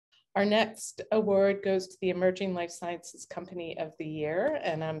Our next award goes to the Emerging Life Sciences Company of the Year,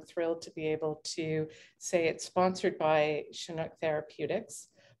 and I'm thrilled to be able to say it's sponsored by Chinook Therapeutics.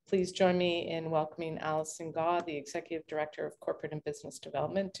 Please join me in welcoming Alison Gaw, the Executive Director of Corporate and Business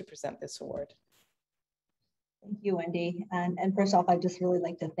Development, to present this award. Thank you, Wendy. And first off, I'd just really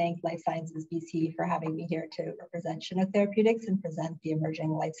like to thank Life Sciences BC for having me here to represent Chinook Therapeutics and present the Emerging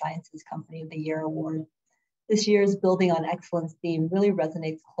Life Sciences Company of the Year award. This year's Building on Excellence theme really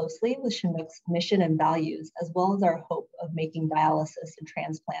resonates closely with Chinook's mission and values, as well as our hope of making dialysis and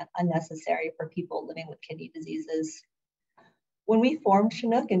transplant unnecessary for people living with kidney diseases. When we formed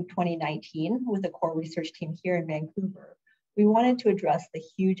Chinook in 2019 with a core research team here in Vancouver, we wanted to address the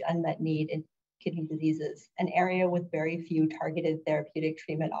huge unmet need in kidney diseases, an area with very few targeted therapeutic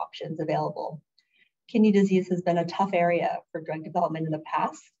treatment options available. Kidney disease has been a tough area for drug development in the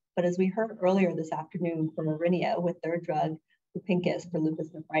past, but as we heard earlier this afternoon from Aurinia with their drug, Therapeutics for lupus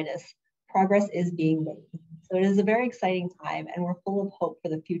nephritis, progress is being made. So it is a very exciting time, and we're full of hope for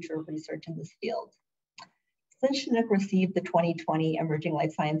the future of research in this field. Since Chinook received the 2020 Emerging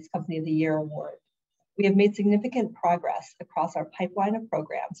Life Science Company of the Year award, we have made significant progress across our pipeline of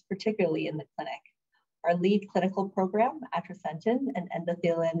programs, particularly in the clinic. Our lead clinical program, atrasentan, an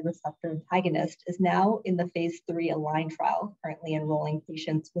endothelin receptor antagonist, is now in the phase 3 ALIGN trial, currently enrolling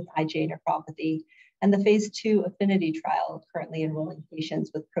patients with IgA nephropathy, and the phase 2 AFFINITY trial, currently enrolling patients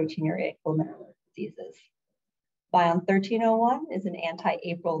with proteinuria glomerular diseases. BION 1301 is an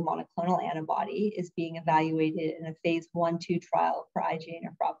anti-APRIL monoclonal antibody, is being evaluated in a phase 1-2 trial for IgA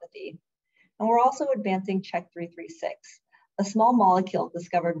nephropathy. And we're also advancing CHEK336, a small molecule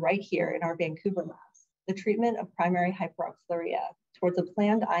discovered right here in our Vancouver labs, the treatment of primary hyperoxaluria, towards a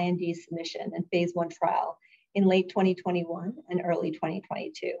planned IND submission and phase 1 trial in late 2021 and early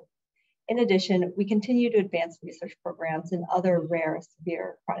 2022. In addition, we continue to advance research programs in other rare,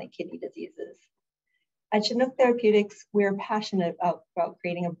 severe chronic kidney diseases. At Chinook Therapeutics, we are passionate about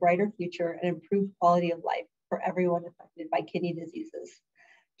creating a brighter future and improved quality of life for everyone affected by kidney diseases.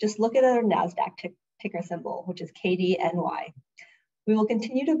 Just look at our NASDAQ ticker symbol, which is KDNY. We will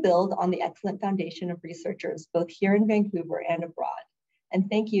continue to build on the excellent foundation of researchers, both here in Vancouver and abroad. And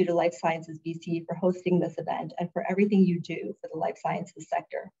thank you to Life Sciences BC for hosting this event and for everything you do for the life sciences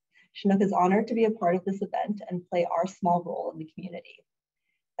sector. Chinook is honored to be a part of this event and play our small role in the community.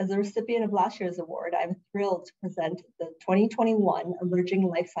 As the recipient of last year's award, I'm thrilled to present the 2021 Emerging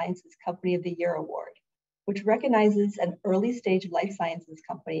Life Sciences Company of the Year award, which recognizes an early stage life sciences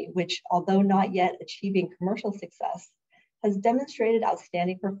company, which, although not yet achieving commercial success, has demonstrated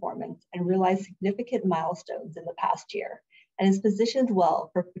outstanding performance and realized significant milestones in the past year, and is positioned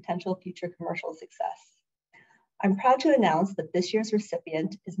well for potential future commercial success. I'm proud to announce that this year's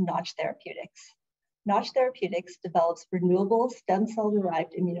recipient is Notch Therapeutics. Notch Therapeutics develops renewable stem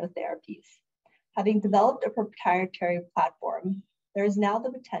cell-derived immunotherapies. Having developed a proprietary platform, there is now the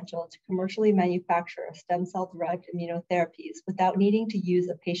potential to commercially manufacture stem cell-derived immunotherapies without needing to use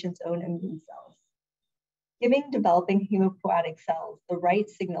a patient's own immune cells. Giving developing hematopoietic cells the right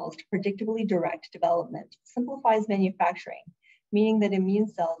signals to predictably direct development simplifies manufacturing, meaning that immune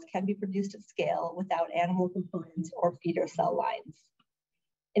cells can be produced at scale without animal components or feeder cell lines.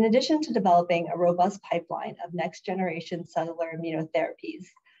 In addition to developing a robust pipeline of next-generation cellular immunotherapies,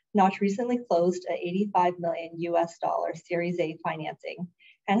 Notch recently closed an $85 million Series A financing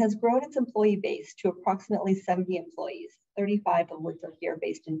and has grown its employee base to approximately 70 employees, 35 of which are here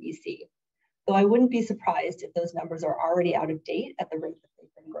based in BC. Though I wouldn't be surprised if those numbers are already out of date at the rate that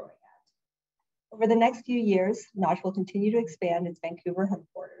they've been growing at. Over the next few years, Notch will continue to expand its Vancouver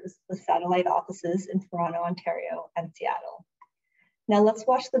headquarters with satellite offices in Toronto, Ontario, and Seattle. Now let's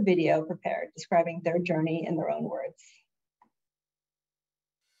watch the video prepared describing their journey in their own words.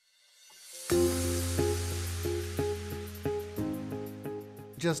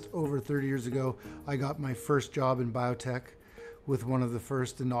 Just over 30 years ago, I got my first job in biotech with one of the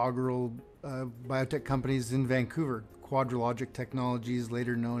first inaugural biotech companies in Vancouver, Quadrilogic Technologies,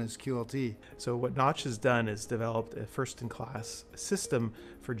 later known as QLT. So what Notch has done is developed a first-in-class system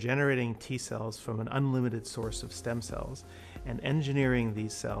for generating T cells from an unlimited source of stem cells and engineering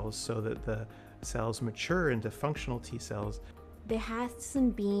these cells so that the cells mature into functional T cells. There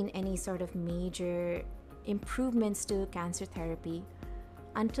hasn't been any sort of major improvements to cancer therapy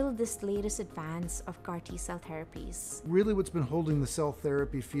until this latest advance of CAR T-cell therapies. Really what's been holding the cell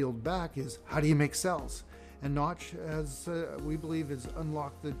therapy field back is how do you make cells? And Notch, as we believe, has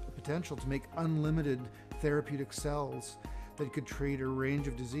unlocked the potential to make unlimited therapeutic cells that could treat a range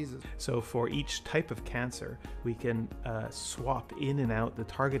of diseases. So for each type of cancer, we can swap in and out the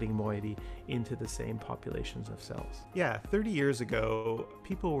targeting moiety into the same populations of cells. Yeah, 30 years ago,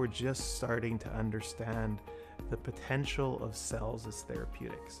 people were just starting to understand the potential of cells as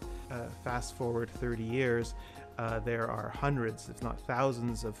therapeutics. Fast forward 30 years, there are hundreds, if not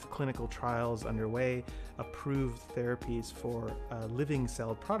thousands, of clinical trials underway, approved therapies for living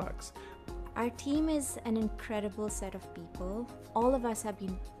cell products. Our team is an incredible set of people. All of us have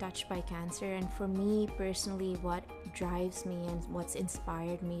been touched by cancer, and for me personally, what drives me and what's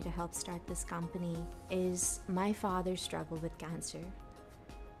inspired me to help start this company is my father's struggle with cancer.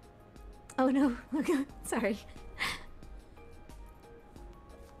 Oh no, sorry.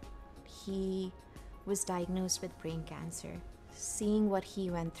 He was diagnosed with brain cancer. Seeing what he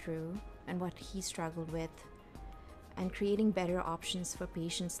went through and what he struggled with, and creating better options for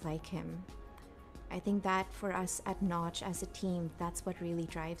patients like him, I think that for us at Notch as a team, that's what really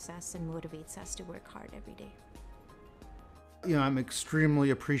drives us and motivates us to work hard every day. You know, I'm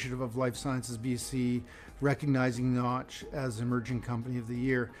extremely appreciative of Life Sciences BC recognizing Notch as Emerging Company of the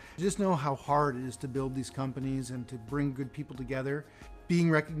Year. Just know how hard it is to build these companies and to bring good people together. Being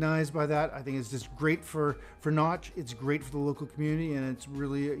recognized by that, I think, is just great for Notch. It's great for the local community, and it's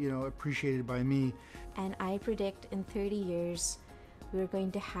really, you know, appreciated by me. And I predict in 30 years, we're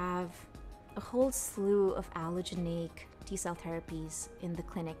going to have a whole slew of allogeneic T-cell therapies in the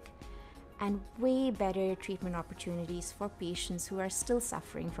clinic, and way better treatment opportunities for patients who are still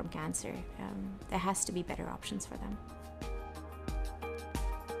suffering from cancer. There has to be better options for them.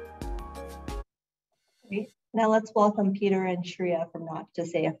 Great. Now let's welcome Peter and Shreya from Notch to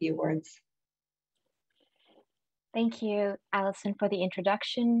say a few words. Thank you, Alison, for the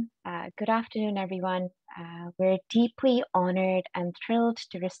introduction. Good afternoon, everyone. We're deeply honored and thrilled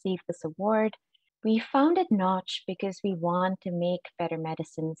to receive this award. We founded Notch because we want to make better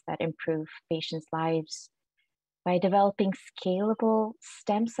medicines that improve patients' lives. By developing scalable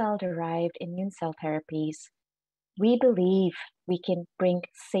stem cell-derived immune cell therapies, we believe we can bring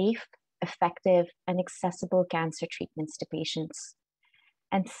safe, effective, and accessible cancer treatments to patients.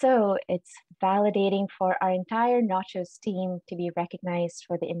 And so it's validating for our entire Notch's team to be recognized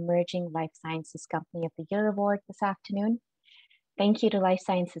for the Emerging Life Sciences Company of the Year Award this afternoon. Thank you to Life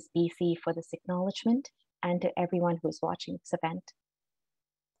Sciences BC for this acknowledgement, and to everyone who's watching this event.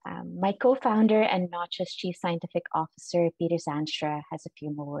 My co-founder and Notch's Chief Scientific Officer, Peter Zandstra, has a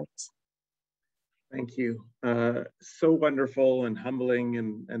few more words. Thank you. So wonderful and humbling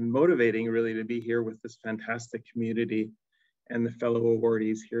and motivating, really, to be here with this fantastic community and the fellow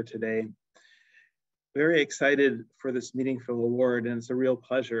awardees here today. Very excited for this meaningful award, and it's a real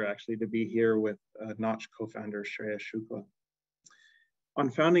pleasure actually to be here with Notch co-founder Shreya Shukla. On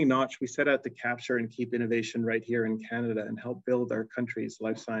founding Notch, we set out to capture and keep innovation right here in Canada and help build our country's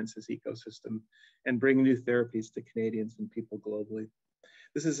life sciences ecosystem and bring new therapies to Canadians and people globally.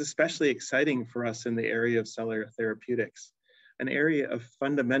 This is especially exciting for us in the area of cellular therapeutics, an area of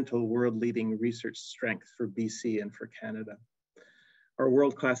fundamental world-leading research strength for BC and for Canada. Our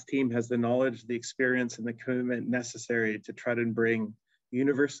world-class team has the knowledge, the experience, and the commitment necessary to try to bring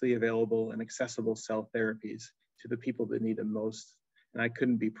universally available and accessible cell therapies to the people that need them most, and I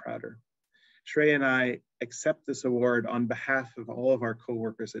couldn't be prouder. Shreya and I accept this award on behalf of all of our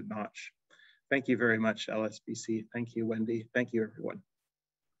co-workers at Notch. Thank you very much, LSBC. Thank you, Wendy. Thank you, everyone.